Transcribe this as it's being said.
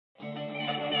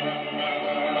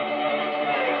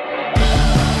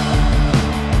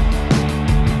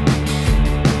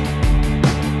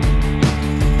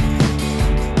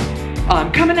I'm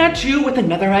coming at you with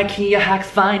another IKEA hacks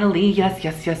finally. Yes,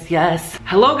 yes, yes, yes.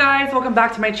 Hello guys, welcome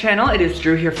back to my channel. It is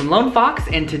Drew here from Lone Fox,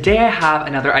 and today I have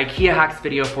another IKEA hacks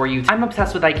video for you. I'm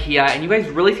obsessed with IKEA, and you guys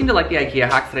really seem to like the IKEA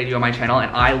hacks that I do on my channel,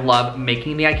 and I love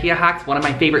making the IKEA hacks. One of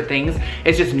my favorite things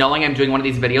is just knowing I'm doing one of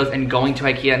these videos and going to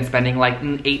IKEA and spending like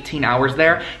 18 hours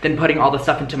there, then putting all the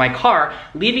stuff into my car,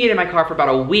 leaving it in my car for about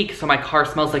a week so my car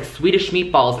smells like Swedish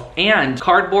meatballs and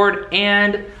cardboard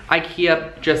and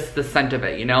IKEA, just the scent of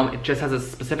it, you know? It just has a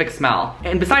specific smell.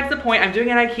 And besides the point, I'm doing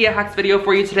an IKEA hacks video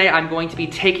for you today. I'm going to be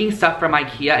taking stuff from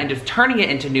IKEA and just turning it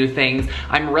into new things.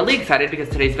 I'm really excited because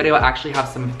today's video actually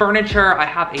has some furniture. I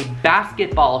have a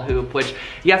basketball hoop, which,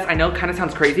 yes, I know kind of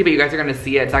sounds crazy, but you guys are gonna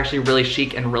see it. It's actually really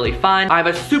chic and really fun. I have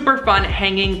a super fun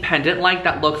hanging pendant light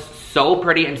that looks so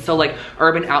pretty and so like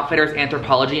Urban Outfitters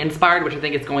Anthropology inspired, which I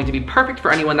think is going to be perfect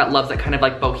for anyone that loves that kind of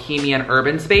like bohemian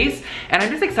urban space. And I'm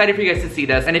just excited for you guys to see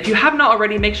this. And if you have not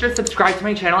already, make sure to subscribe to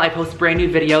my channel. I post brand new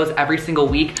videos every single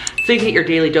week so you can get your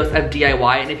daily dose of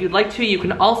DIY. And if you'd like to, you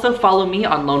can also follow me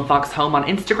on Lone Fox Home on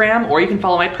Instagram, or you can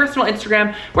follow my personal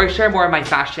Instagram where I share more of my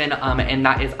fashion, and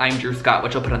that is I'm Drew Scott,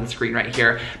 which I'll put on the screen right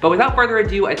here. But without further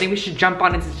ado, I think we should jump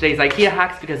on into today's IKEA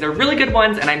hacks because they're really good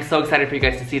ones and I'm so excited for you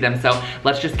guys to see them. So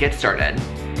let's just get started.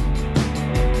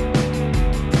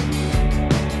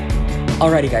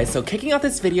 Alrighty guys, so kicking off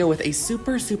this video with a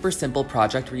super simple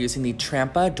project. We're using the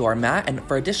Trampa doormat, and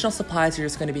for additional supplies, you're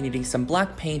just going to be needing some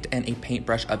black paint and a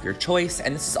paintbrush of your choice.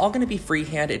 And this is all going to be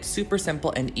freehand. It's super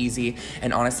simple and easy.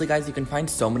 And honestly guys, you can find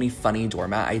so many funny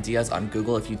doormat ideas on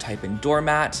Google if you type in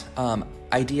doormat.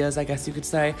 Ideas, I guess you could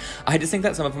say. I just think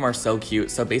that some of them are so cute.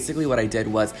 So basically what I did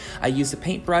was I used a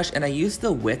paintbrush and I used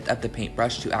the width of the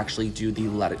paintbrush to actually do the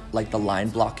letter, like the line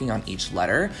blocking on each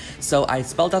letter. So I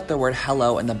spelled out the word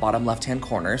hello in the bottom left-hand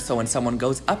corner. So when someone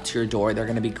goes up to your door, they're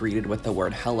gonna be greeted with the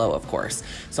word hello, of course.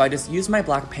 So I just used my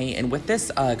black paint, and with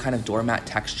this kind of doormat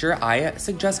texture, I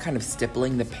suggest kind of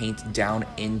stippling the paint down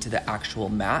into the actual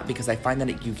mat because I find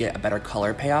that you get a better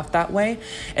color payoff that way.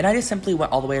 And I just simply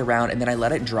went all the way around, and then I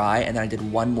let it dry, and then I did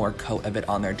one more coat of it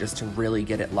on there just to really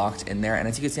get it locked in there. And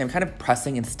as you can see, I'm kind of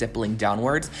pressing and stippling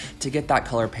downwards to get that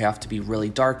color payoff to be really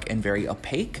dark and very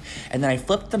opaque. And then I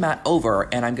flipped the mat over,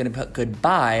 and I'm gonna put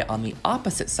goodbye on the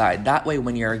opposite side. That way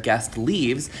when your guest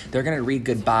leaves, they're gonna read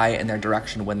goodbye in their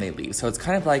direction when they leave. So it's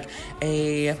kind of like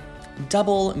a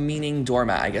double meaning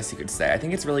doormat, I guess you could say. I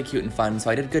think it's really cute and fun. So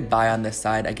I did goodbye on this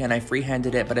side. Again, I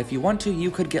freehanded it, but if you want to,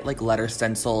 you could get like letter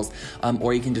stencils,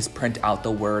 or you can just print out the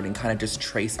word and kind of just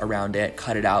trace around it,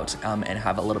 cut it out, and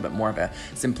have a little bit more of a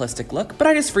simplistic look. But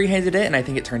I just freehanded it, and I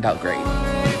think it turned out great.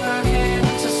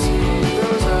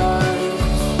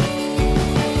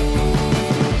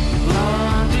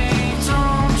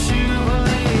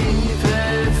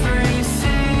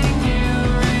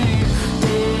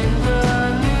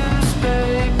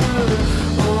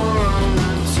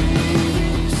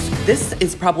 This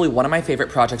is probably one of my favorite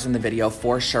projects in the video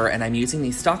for sure, and I'm using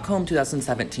the Stockholm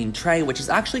 2017 tray, which is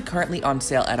actually currently on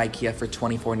sale at IKEA for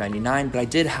 $24.99, but I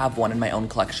did have one in my own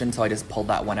collection, so I just pulled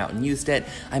that one out and used it.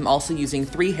 I'm also using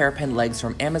 3 hairpin legs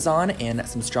from Amazon and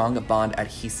some strong bond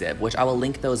adhesive, which I will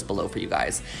link those below for you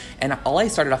guys. And all I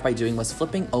started off by doing was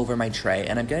flipping over my tray,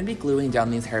 and I'm going to be gluing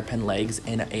down these hairpin legs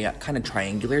in a kind of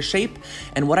triangular shape.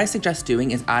 And what I suggest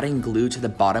doing is adding glue to the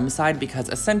bottom side, because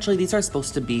essentially these are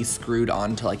supposed to be screwed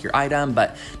onto like your item,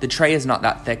 but the tray is not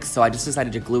that thick, so I just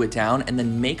decided to glue it down, and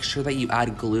then make sure that you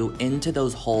add glue into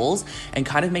those holes and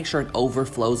kind of make sure it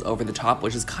overflows over the top,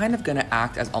 which is kind of gonna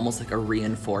act as almost like a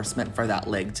reinforcement for that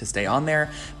leg to stay on there.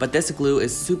 But this glue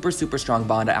is super strong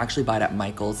bond. I actually buy it at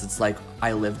Michael's. It's like,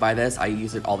 I live by this. I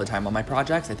use it all the time on my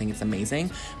projects. I think it's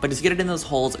amazing. But just get it in those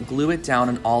holes, glue it down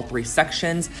in all 3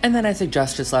 sections, and then I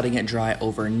suggest just letting it dry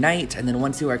overnight. And then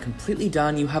once you are completely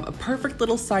done, you have a perfect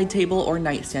little side table or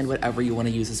nightstand, whatever you want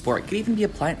to use this for. It could even be a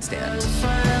plant stand.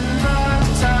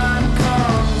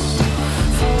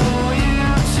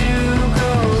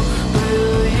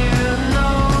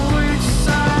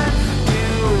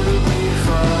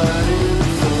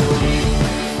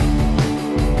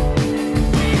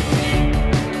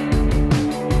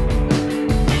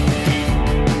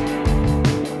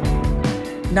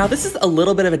 Now this is a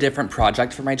little bit of a different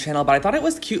project for my channel, but I thought it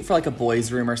was cute for like a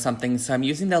boys' room or something, so I'm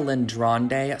using the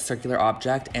Lindronde circular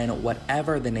object, and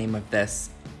whatever the name of this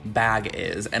bag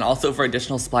is. And also for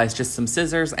additional supplies, just some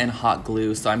scissors and hot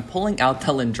glue. So I'm pulling out the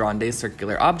Lindronde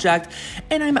circular object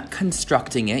and I'm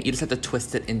constructing it. You just have to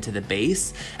twist it into the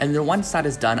base. And then once that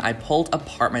is done, I pulled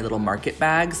apart my little market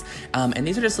bags. And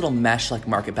these are just little mesh like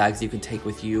market bags you can take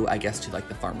with you, I guess, to like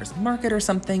the farmer's market or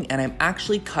something. And I'm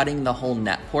actually cutting the whole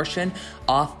net portion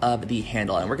off of the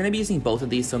handle. And we're gonna be using both of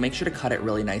these, so make sure to cut it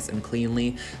really nice and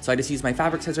cleanly. So I just use my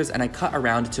fabric scissors and I cut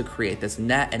around to create this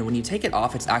net. And when you take it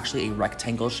off, it's actually a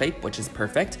rectangle shape, which is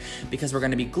perfect because we're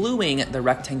gonna be gluing the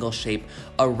rectangle shape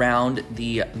around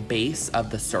the base of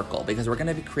the circle because we're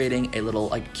gonna be creating a little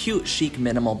like cute, chic,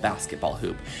 minimal basketball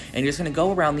hoop. And you're just gonna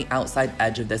go around the outside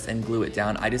edge of this and glue it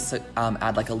down. I just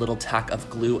add like a little tack of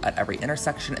glue at every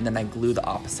intersection and then I glue the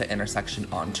opposite intersection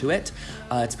onto it.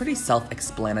 It's pretty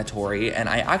self-explanatory, and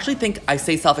I actually think I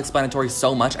say self-explanatory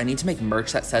so much I need to make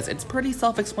merch that says it's pretty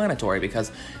self-explanatory because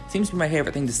it seems to be my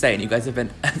favorite thing to say, and you guys have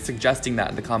been suggesting that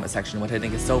in the comment section, which I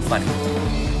think is so funny.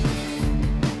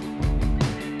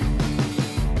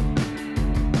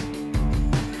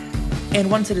 And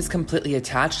once it is completely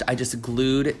attached, I just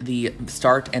glued the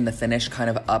start and the finish kind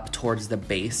of up towards the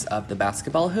base of the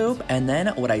basketball hoop. And then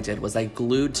what I did was I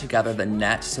glued together the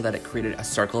net so that it created a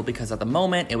circle because at the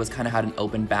moment it was kind of had an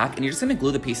open back, and you're just gonna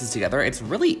glue the pieces together. It's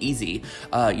really easy.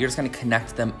 You're just gonna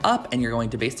connect them up and you're going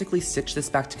to basically stitch this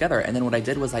back together. And then what I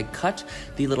did was I cut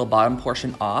the little bottom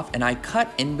portion off and I cut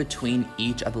in between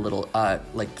each of the little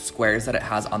like squares that it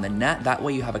has on the net. That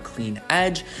way you have a clean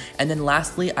edge. And then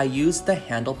lastly, I used the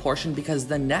handle portion because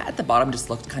the net at the bottom just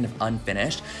looked kind of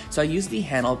unfinished. So I used the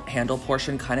handle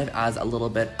portion kind of as a little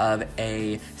bit of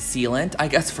a sealant, I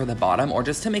guess, for the bottom, or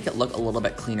just to make it look a little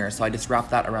bit cleaner. So I just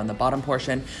wrapped that around the bottom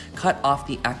portion, cut off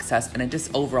the excess, and it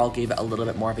just overall gave it a little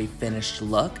bit more of a finished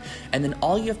look. And then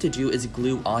all you have to do is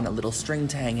glue on a little string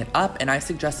to hang it up, and I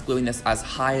suggest gluing this as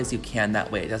high as you can,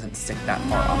 that way it doesn't stick that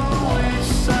far off the wall.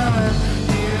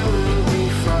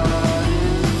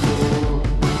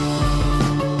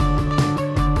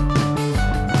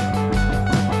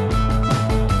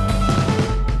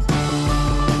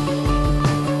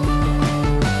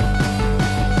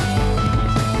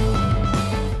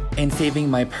 And saving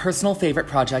my personal favorite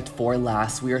project for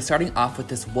last, we are starting off with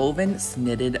this woven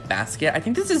snitted basket. I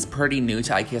think this is pretty new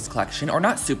to IKEA's collection, or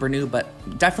not super new, but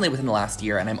definitely within the last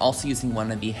year. And I'm also using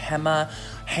one of the Hema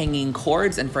hanging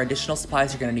cords, and for additional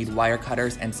supplies, you're gonna need wire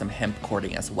cutters and some hemp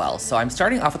cording as well. So I'm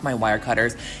starting off with my wire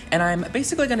cutters, and I'm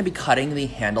basically gonna be cutting the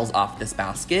handles off this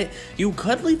basket. You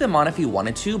could leave them on if you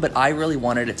wanted to, but I really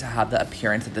wanted it to have the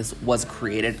appearance that this was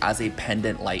created as a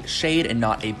pendant light shade and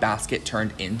not a basket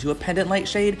turned into a pendant light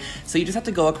shade. So you just have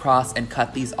to go across and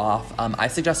cut these off. I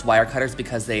suggest wire cutters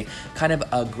because they kind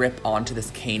of grip onto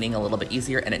this caning a little bit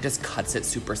easier, and it just cuts it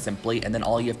super simply. And then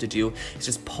all you have to do is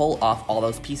just pull off all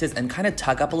those pieces and kind of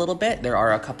tug up a little bit. There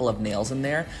are a couple of nails in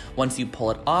there. Once you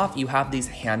pull it off, you have these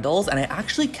handles, and I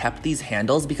actually kept these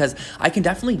handles because I can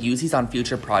definitely use these on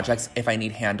future projects if I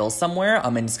need handles somewhere,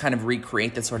 and just kind of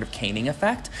recreate this sort of caning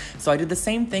effect. So I did the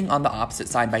same thing on the opposite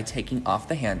side by taking off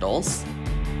the handles.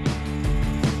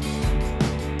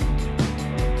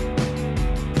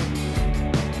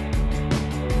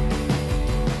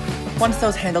 Once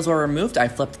those handles were removed, I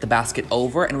flipped the basket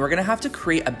over, and we're gonna have to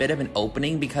create a bit of an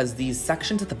opening because these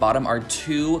sections at the bottom are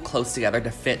too close together to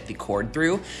fit the cord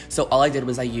through. So all I did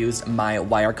was I used my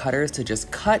wire cutters to just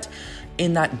cut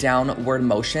in that downward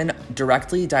motion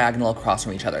directly diagonal across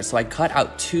from each other. So I cut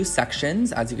out two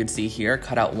sections, as you can see here,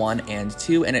 cut out 1 and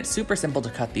 2, and it's super simple to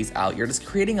cut these out. You're just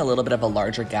creating a little bit of a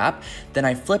larger gap. Then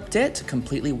I flipped it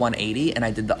completely 180, and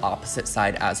I did the opposite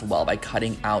side as well by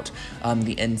cutting out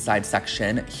the inside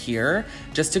section here,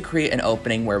 just to create an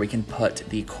opening where we can put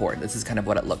the cord. This is kind of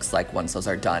what it looks like once those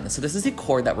are done. So this is the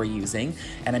cord that we're using,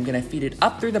 and I'm gonna feed it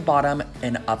up through the bottom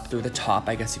and up through the top,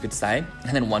 I guess you could say.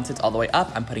 And then once it's all the way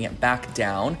up, I'm putting it back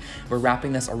down. We're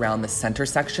wrapping this around the center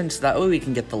section so that way we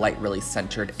can get the light really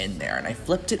centered in there. And I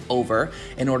flipped it over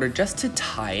in order just to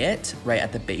tie it right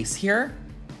at the base here.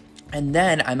 And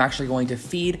then I'm actually going to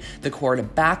feed the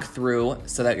cord back through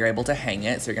so that you're able to hang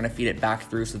it. So you're gonna feed it back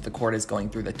through so that the cord is going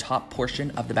through the top portion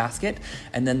of the basket,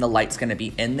 and then the light's gonna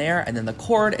be in there, and then the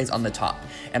cord is on the top.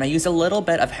 And I used a little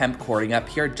bit of hemp cording up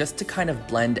here just to kind of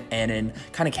blend in and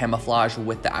kind of camouflage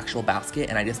with the actual basket,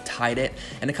 and I just tied it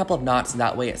in a couple of knots,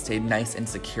 that way it stayed nice and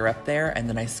secure up there. And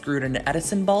then I screwed in an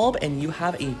Edison bulb, and you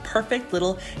have a perfect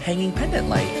little hanging pendant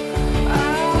light.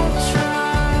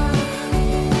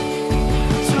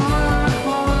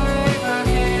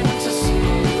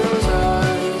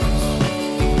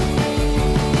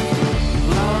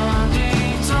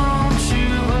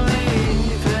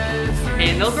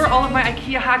 Those are all of my IKEA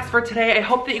IKEA hacks for today. I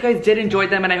hope that you guys did enjoy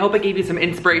them, and I hope it gave you some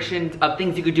inspiration of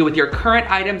things you could do with your current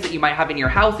items that you might have in your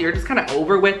house that you're just kind of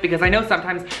over with, because I know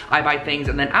sometimes I buy things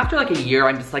and then after like a year,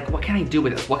 I'm just like, what can I do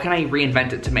with this? What can I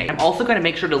reinvent it to make? I'm also gonna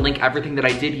make sure to link everything that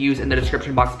I did use in the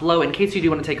description box below in case you do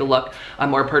want to take a look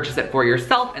or purchase it for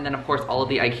yourself. And then of course, all of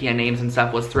the IKEA names and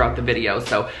stuff was throughout the video.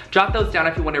 So jot those down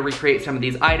if you want to recreate some of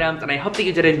these items, and I hope that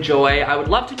you did enjoy. I would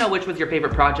love to know which was your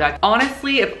favorite project.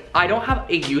 Honestly, if I don't have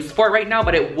a use for it right now,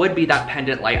 but it would be that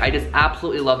pendant light. I just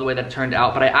absolutely love the way that it turned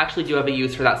out, but I actually do have a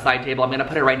use for that side table. I'm gonna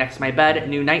put it right next to my bed,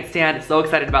 new nightstand. So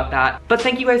excited about that. But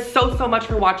thank you guys so much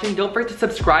for watching. Don't forget to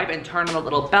subscribe and turn on the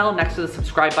little bell next to the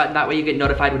subscribe button. That way you get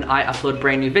notified when I upload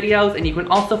brand new videos. And you can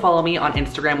also follow me on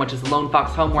Instagram, which is Lone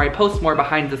Fox Home, where I post more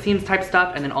behind the scenes type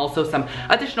stuff, and then also some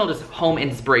additional just home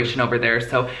inspiration over there.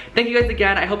 So thank you guys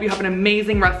again. I hope you have an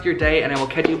amazing rest of your day, and I will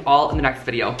catch you all in the next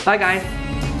video. Bye guys.